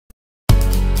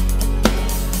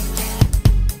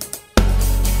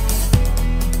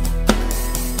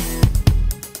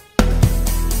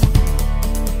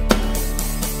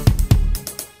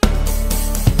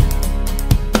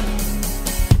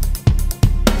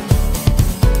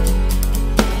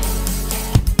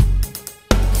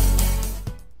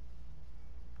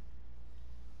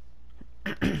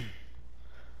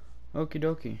Okie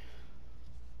dokie.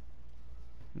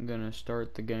 I'm gonna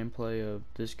start the gameplay of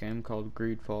this game called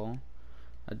Greedfall.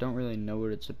 I don't really know what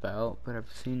it's about, but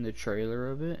I've seen the trailer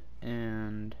of it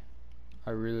and I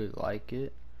really like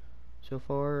it so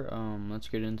far. Let's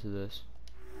get into this.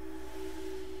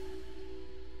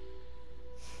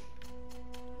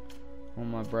 Well,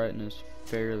 my brightness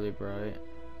fairly bright,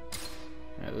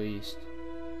 at least.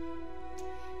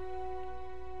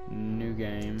 New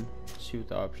game. Let's see what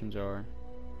the options are.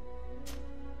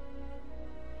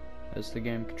 That's the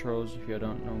game controls if you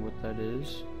don't know what that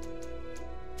is.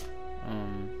 I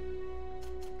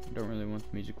don't really want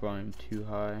the music volume too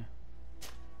high.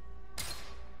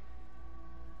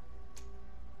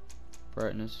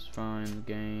 Brightness is fine,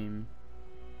 the game.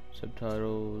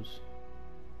 Subtitles.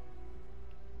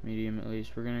 Medium at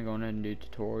least. We're gonna go ahead and do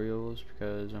tutorials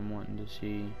because I'm wanting to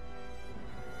see,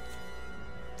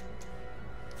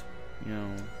 you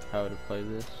know, how to play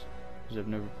this, because I've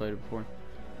never played it before.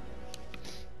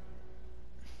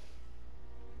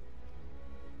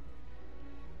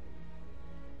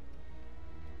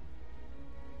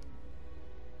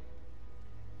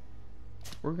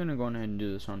 We're gonna go ahead and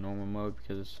do this on normal mode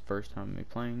because it's the first time me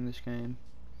playing this game.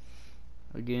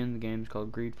 Again, the game's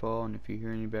called Greedfall, and if you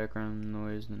hear any background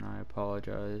noise, then I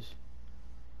apologize.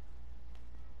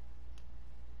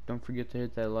 Don't forget to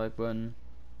hit that like button.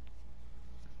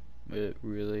 It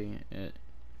really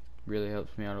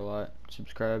helps me out a lot.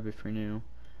 Subscribe if you're new.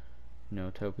 You know,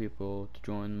 tell people to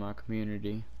join my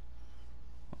community,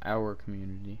 our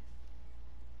community.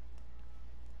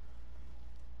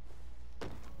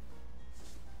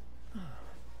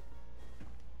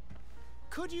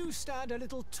 Could you stand a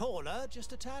little taller,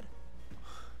 just a tad?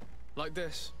 Like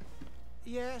this?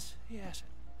 Yes, yes.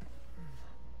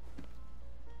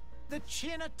 The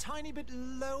chin a tiny bit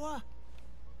lower.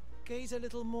 Gaze a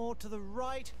little more to the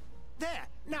right. There!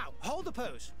 Now, hold the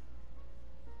pose.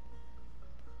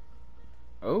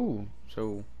 Oh,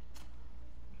 so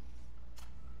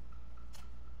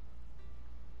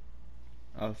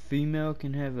a female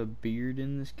can have a beard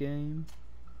in this game?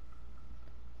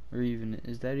 Or even,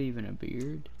 is that even a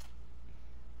beard?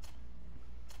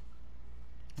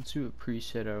 Let's see what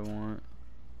preset I want.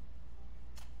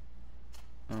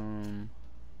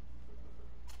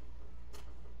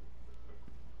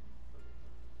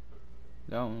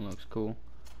 That one looks cool.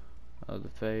 The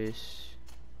face.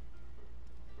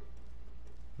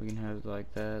 We can have it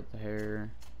like that. The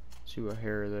hair. See what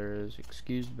hair there is.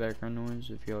 Excuse the background noise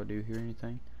if y'all do hear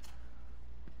anything.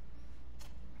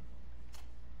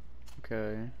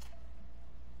 Okay.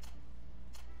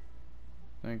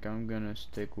 I think I'm gonna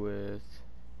stick with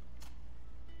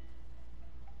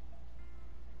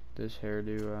this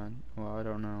hairdo. Well, I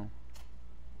don't know.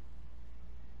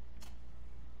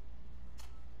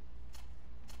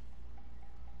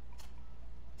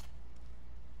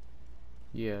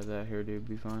 Yeah, that hairdo would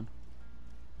be fine.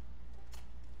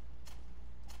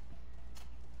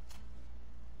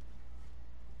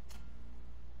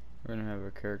 We're gonna have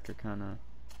our character kinda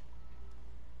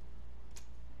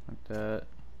like that.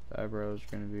 The eyebrows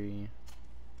are gonna be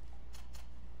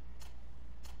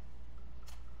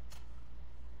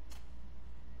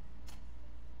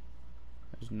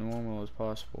as normal as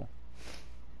possible.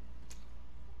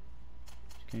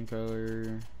 Skin color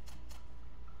is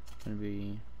gonna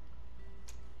be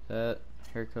that.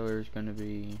 Hair color is gonna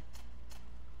be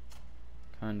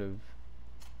kind of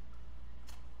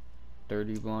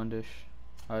dirty blondish.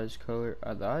 Eyes color,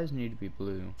 the eyes need to be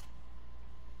blue.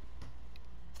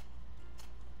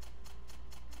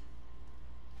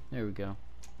 There we go.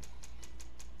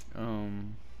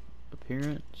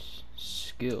 Appearance,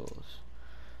 skills.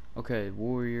 Okay,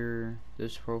 warrior.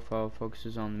 This profile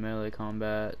focuses on the melee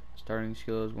combat. Starting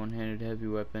skills: one-handed heavy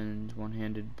weapons,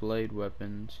 one-handed blade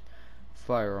weapons,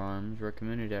 firearms.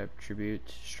 Recommended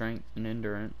attributes: strength and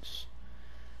endurance.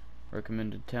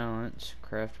 Recommended talents: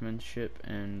 craftsmanship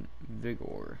and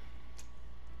vigor.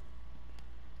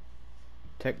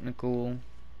 Technical.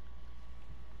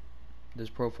 This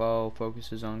profile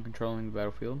focuses on controlling the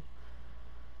battlefield.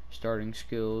 Starting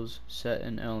skills: set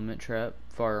and element trap,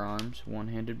 firearms,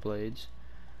 one-handed blades.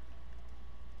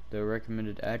 The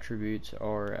recommended attributes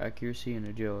are accuracy and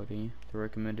agility. The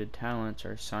recommended talents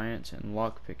are science and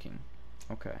lockpicking.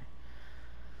 Okay.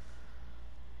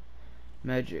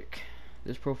 Magic.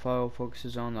 This profile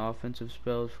focuses on the offensive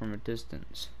spells from a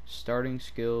distance. Starting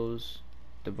skills: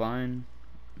 divine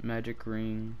magic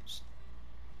ring,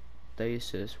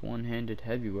 stasis, one-handed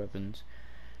heavy weapons.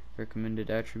 Recommended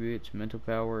attributes: mental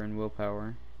power and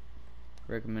willpower.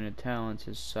 Recommended talents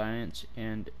is science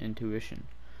and intuition.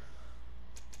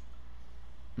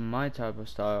 My type of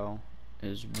style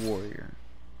is warrior.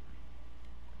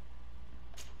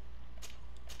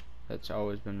 That's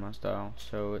always been my style.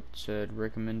 So it said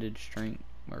recommended strength,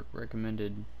 or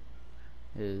recommended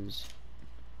is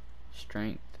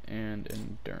strength and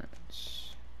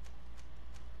endurance.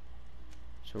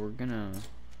 So we're gonna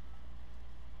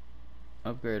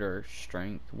upgrade our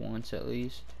strength once at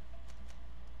least.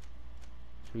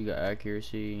 So we got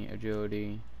accuracy,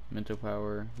 agility, mental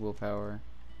power, willpower,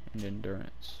 and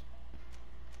endurance.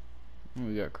 And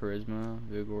we got charisma,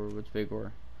 vigor. What's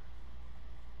vigor?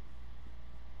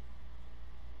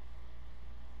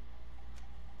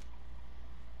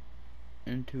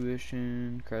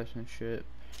 Intuition, craftsmanship.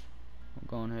 We'll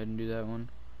go on ahead and do that one.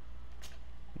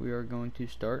 We are going to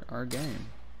start our game.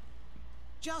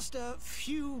 Just a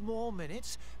few more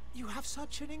minutes. You have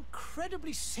such an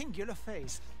incredibly singular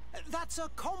face. That's a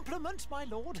compliment, my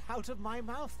lord, out of my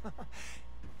mouth.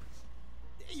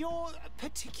 Your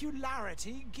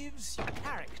particularity gives you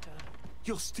character.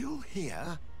 You're still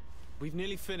here? We've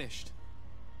nearly finished.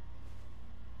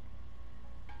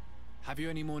 Have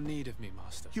you any more need of me,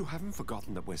 Master? You haven't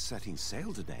forgotten that we're setting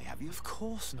sail today, have you? Of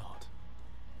course not.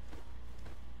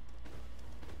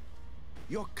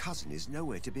 Your cousin is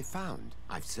nowhere to be found.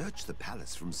 I've searched the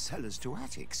palace from cellars to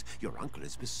attics. Your uncle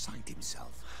is beside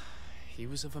himself. He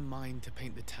was of a mind to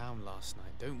paint the town last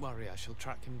night. Don't worry, I shall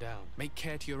track him down. Make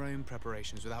care to your own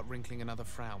preparations without wrinkling another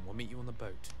frown. We'll meet you on the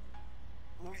boat.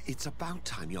 It's about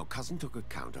time your cousin took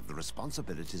account of the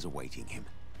responsibilities awaiting him.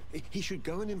 He should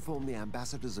go and inform the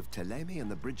ambassadors of Telemi and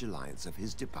the Bridge Alliance of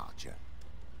his departure.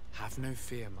 Have no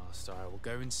fear, Master. I will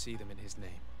go and see them in his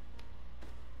name.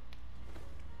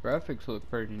 Graphics look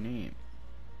pretty neat.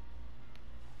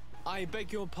 I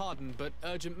beg your pardon, but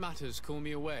urgent matters call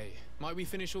me away. Might we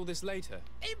finish all this later?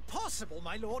 Impossible,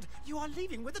 my lord. You are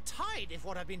leaving with the tide, if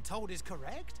what I've been told is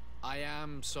correct. I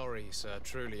am sorry, sir.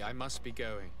 Truly, I must be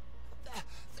going.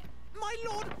 My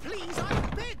lord, please, I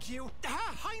beg you. Her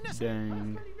Highness Dang.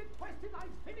 personally requested I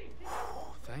finish it.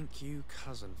 Thank you,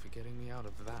 cousin, for getting me out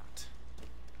of that.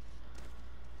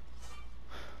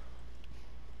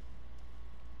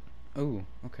 Oh,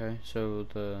 okay. So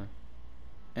the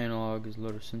analog is a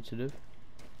little sensitive.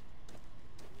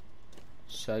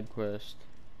 Side quest.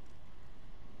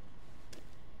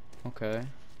 Okay.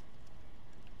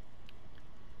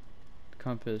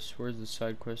 Compass. Where's the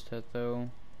side quest at though?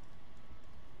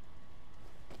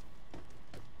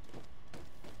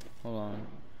 Hold on.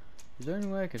 Is there any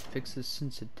way I could fix this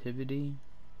sensitivity?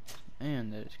 Man,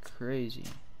 that is crazy.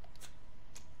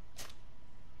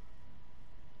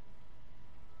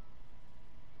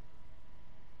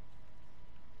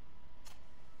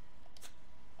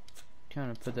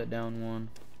 Kind of put that down one.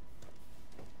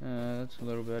 That's a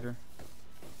little better.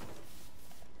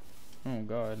 Oh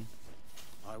God.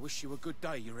 I wish you a good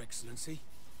day, Your Excellency.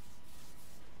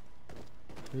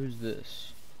 Who's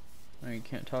this? Oh, you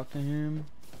can't talk to him?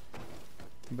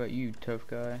 What about you, tough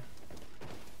guy?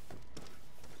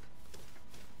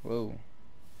 Whoa.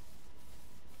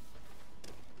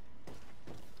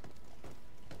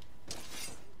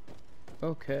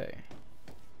 Okay.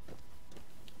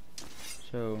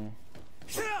 So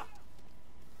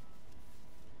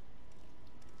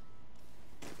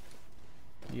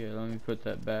yeah, let me put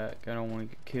that back. I don't want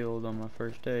to get killed on my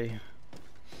first day.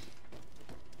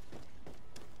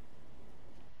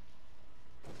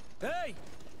 Hey!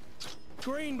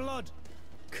 Green blood!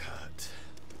 Kurt.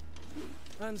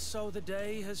 And so the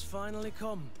day has finally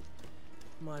come.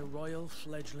 My royal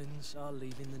fledglings are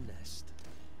leaving the nest.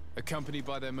 Accompanied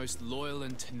by their most loyal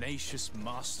and tenacious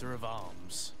master of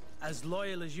arms. As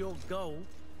loyal as you'll go.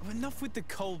 Oh, enough with the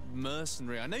cold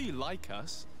mercenary. I know you like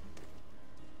us.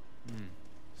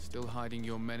 Still hiding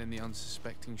your men in the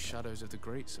unsuspecting shadows of the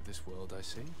greats of this world, I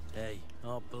see. Hey,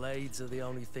 our blades are the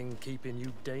only thing keeping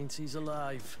you dainties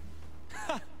alive.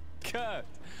 Ha! Kurt!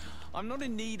 I'm not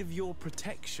in need of your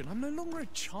protection. I'm no longer a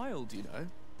child, you know.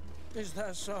 Is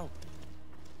that so?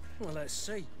 Well, let's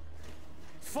see.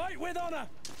 Fight with honor!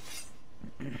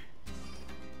 I'm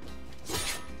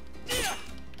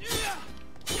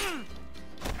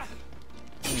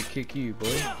gonna kick you,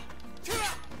 boy.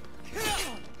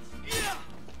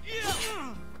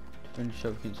 Finish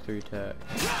up against 3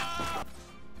 attacks.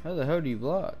 How the hell do you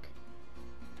block?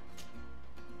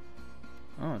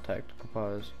 Oh, tactical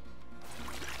pause.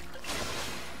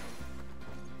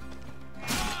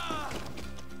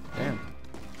 Damn.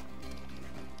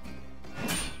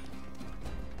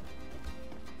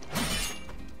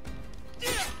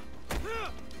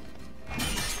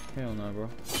 Hell no, bro.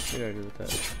 Get out of here with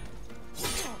that.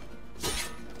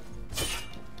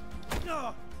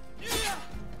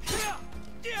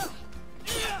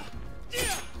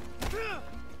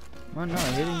 Am I not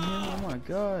hitting him? Oh my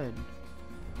god.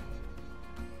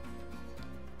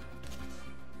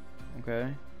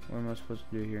 Okay, what am I supposed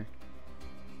to do here?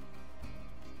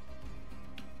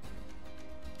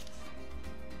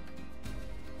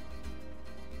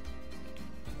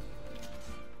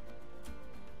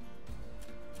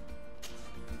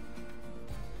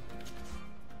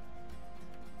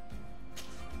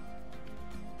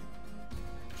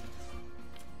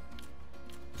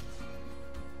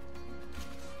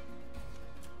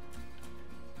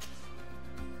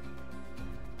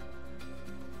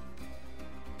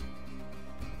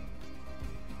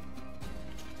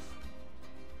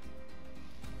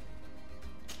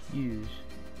 Use.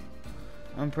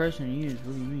 I'm pressing use.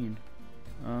 What do you mean?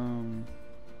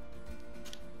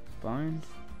 Bind?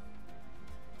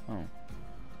 Oh.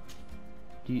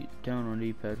 Down on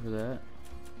D-pad for that.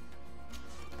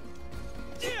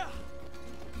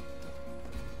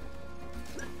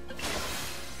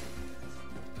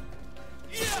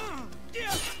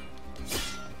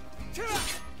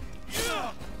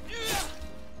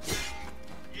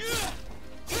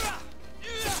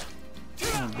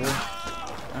 Oh boy.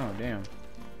 Oh damn.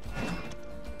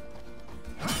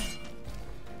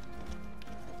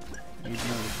 Need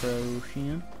another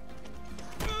potion.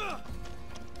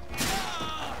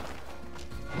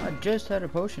 I just had a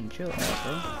potion. Chill out,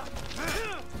 bro.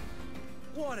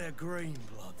 What a green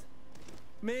blood.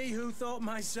 Me who thought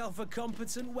myself a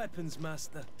competent weapons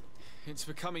master. It's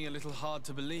becoming a little hard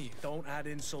to believe. Don't add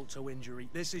insult to injury.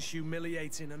 This is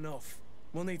humiliating enough.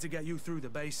 We'll need to get you through the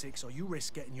basics, or you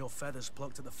risk getting your feathers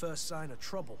plucked at the first sign of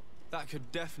trouble. That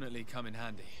could definitely come in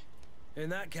handy. In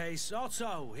that case,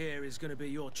 Otto here is going to be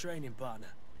your training partner.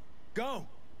 Go!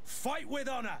 Fight with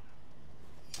honor!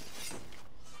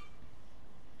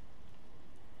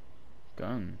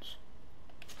 Guns.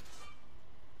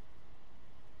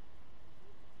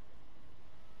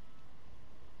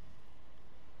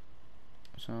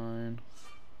 Sign.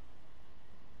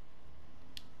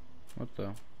 What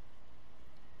the?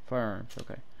 Firearms,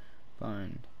 okay.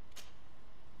 Bind.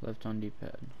 Left on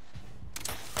D-pad.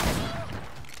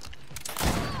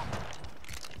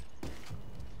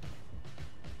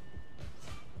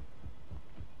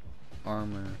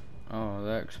 Armor. Oh,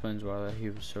 that explains why he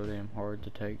was so damn hard to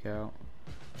take out.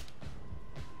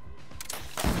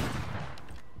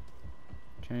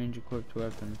 Change equipped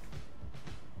weapon.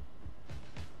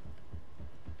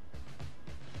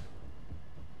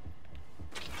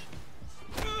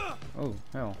 Oh,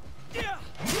 hell.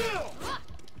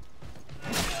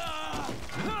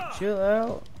 Chill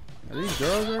out. Are these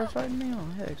girls that are fighting me? Oh,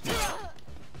 heck no.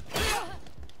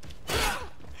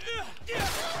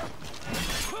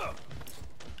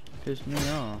 Pissed me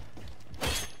off.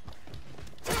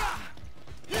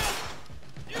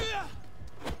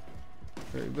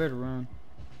 You better run.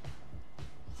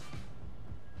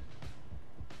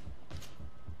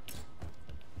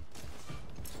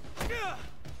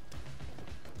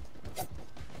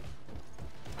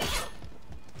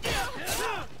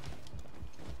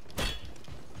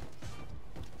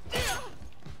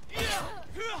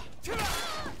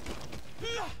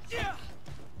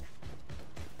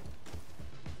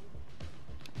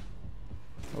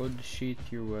 Hold to sheath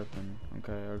your weapon.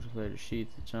 Okay, I'll just let it sheath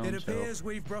its own It appears self.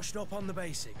 we've brushed up on the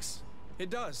basics. It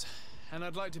does, and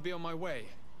I'd like to be on my way.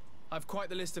 I've quite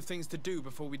the list of things to do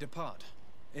before we depart.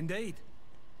 Indeed.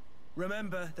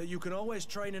 Remember that you can always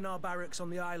train in our barracks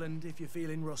on the island if you're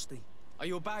feeling rusty. Are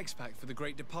your bags packed for the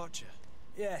great departure?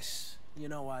 Yes, you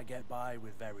know I get by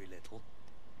with very little.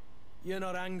 You're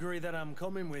not angry that I'm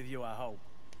coming with you, I hope.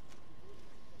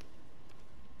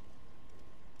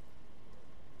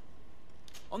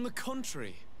 On the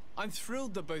contrary, I'm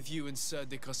thrilled that both you and Sir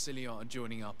de Cossillon are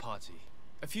joining our party.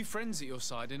 A few friends at your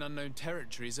side in unknown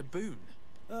territory is a boon.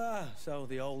 Ah, so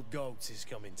the old goat is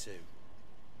coming too.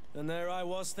 And there I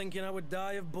was thinking I would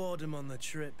die of boredom on the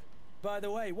trip. By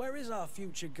the way, where is our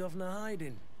future governor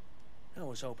hiding? I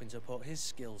was hoping to put his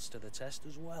skills to the test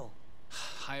as well.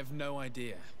 I have no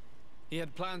idea. He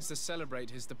had plans to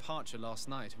celebrate his departure last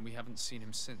night, and we haven't seen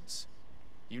him since.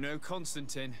 You know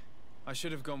Constantine. I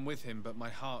should have gone with him, but my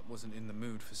heart wasn't in the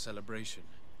mood for celebration.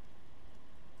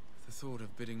 The thought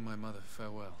of bidding my mother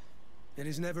farewell. It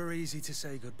is never easy to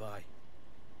say goodbye.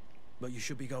 But you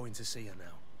should be going to see her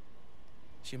now.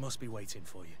 She must be waiting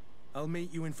for you. I'll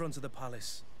meet you in front of the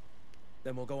palace.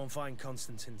 Then we'll go and find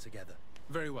Constantine together.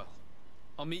 Very well.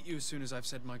 I'll meet you as soon as I've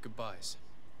said my goodbyes.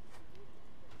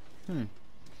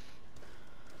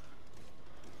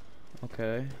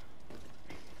 Okay.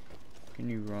 Can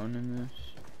you run in this?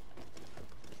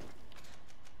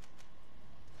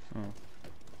 Oh.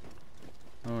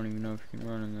 I don't even know if you can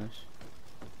run in this.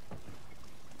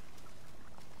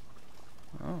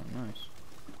 Oh, nice.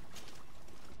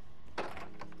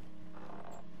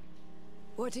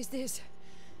 What is this?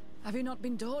 Have you not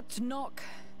been taught to knock?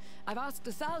 I've asked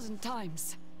 1,000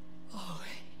 times. Oh,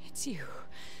 it's you,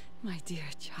 my dear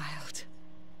child.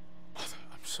 Mother,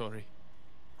 I'm sorry.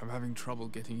 I'm having trouble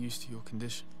getting used to your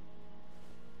condition.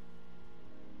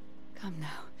 Come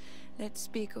now, let's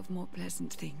speak of more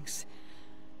pleasant things.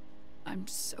 I'm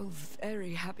so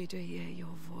very happy to hear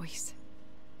your voice.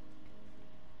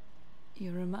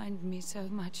 You remind me so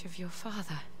much of your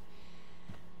father.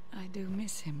 I do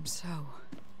miss him so.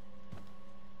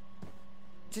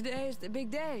 Today is the big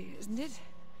day, isn't it?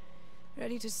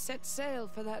 Ready to set sail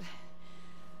for that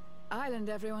island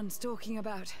everyone's talking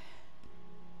about.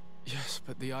 Yes,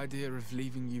 but the idea of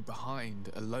leaving you behind,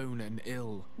 alone and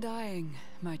ill... Dying,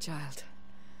 my child.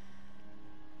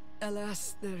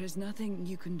 Alas, there is nothing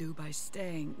you can do by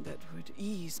staying that would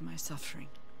ease my suffering.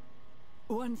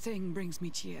 One thing brings me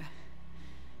cheer.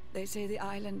 They say the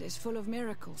island is full of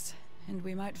miracles, and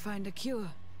we might find a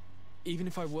cure. Even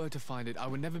if I were to find it, I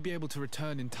would never be able to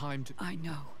return in time to... I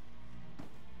know.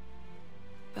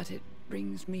 But it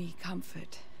brings me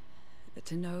comfort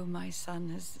to know my son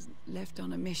has left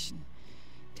on a mission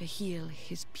to heal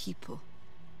his people.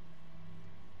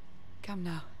 Come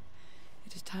now.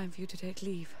 It is time for you to take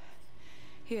leave.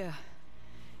 Here,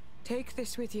 take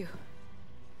this with you.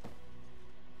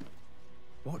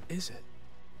 What is it?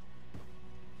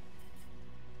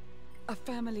 A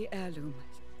family heirloom.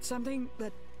 Something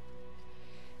that...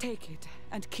 Take it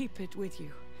and keep it with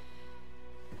you.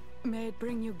 May it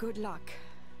bring you good luck.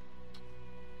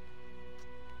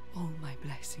 All my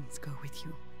blessings go with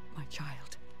you, my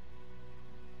child.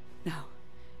 Now,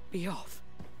 be off.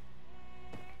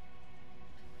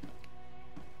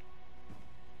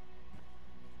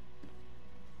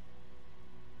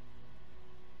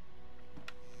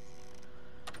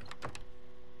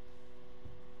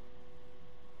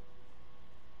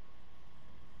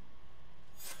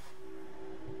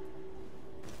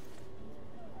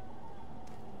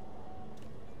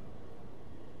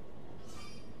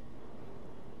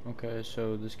 Okay,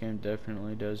 so this game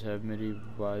definitely does have medieval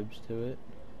vibes to it.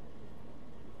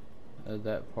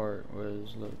 That part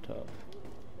was a little tough.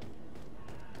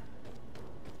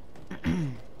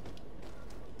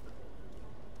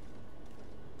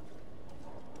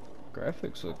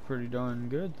 Graphics look pretty darn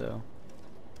good though.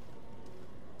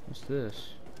 What's this?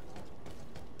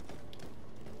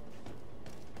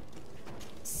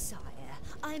 Sire,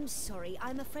 I'm sorry.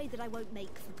 I'm afraid that I won't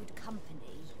make for good company.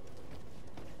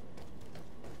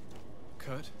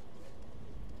 Kurt?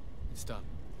 It's done.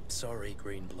 Sorry,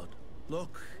 Greenblood.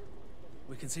 Look,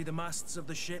 we can see the masts of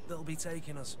the ship that'll be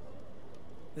taking us.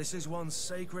 This is one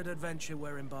sacred adventure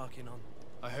we're embarking on.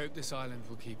 I hope this island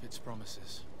will keep its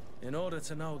promises. In order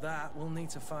to know that, we'll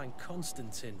need to find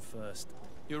Constantine first.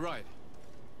 You're right.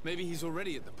 Maybe he's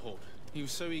already at the port. He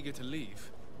was so eager to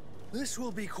leave. This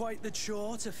will be quite the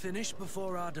chore to finish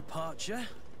before our departure.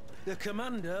 The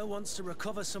commander wants to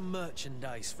recover some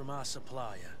merchandise from our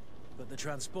supplier, but the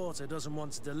transporter doesn't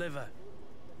want to deliver.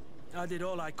 I did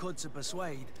all I could to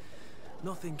persuade.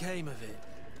 Nothing came of it.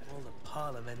 All the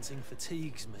parliamenting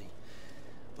fatigues me.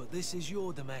 But this is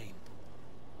your domain.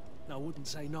 I wouldn't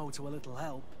say no to a little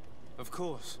help. Of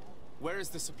course. Where is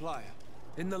the supplier?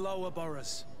 In the lower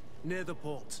boroughs, near the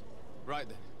port. Right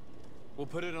then. We'll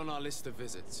put it on our list of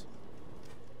visits.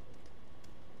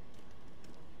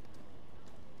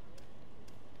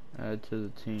 Add to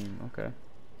the team, okay.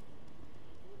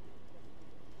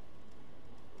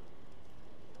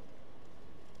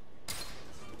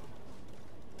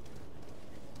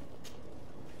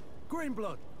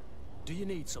 Greenblood, do you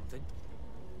need something?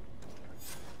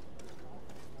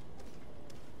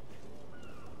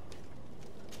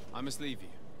 I must leave you.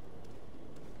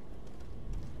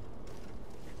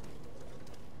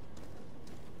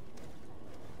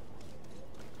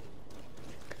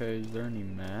 Okay, is there any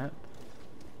map?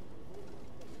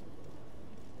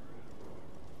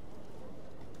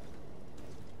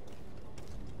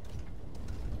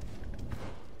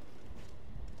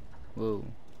 Whoa.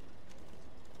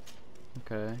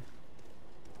 Okay.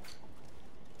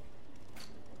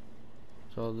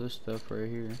 It's all this stuff right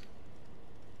here.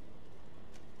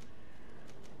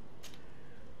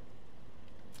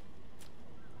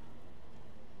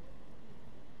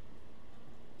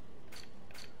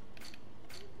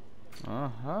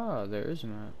 Aha, there is a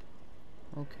map.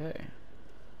 Okay.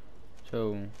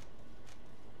 So,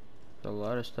 there's a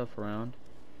lot of stuff around.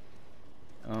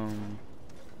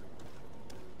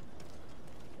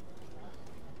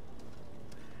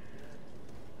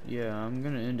 Yeah, I'm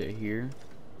gonna end it here.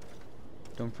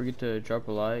 Don't forget to drop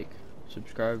a like,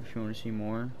 subscribe if you want to see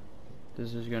more.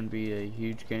 This is gonna be a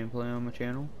huge gameplay on my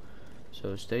channel,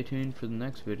 so stay tuned for the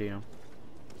next video.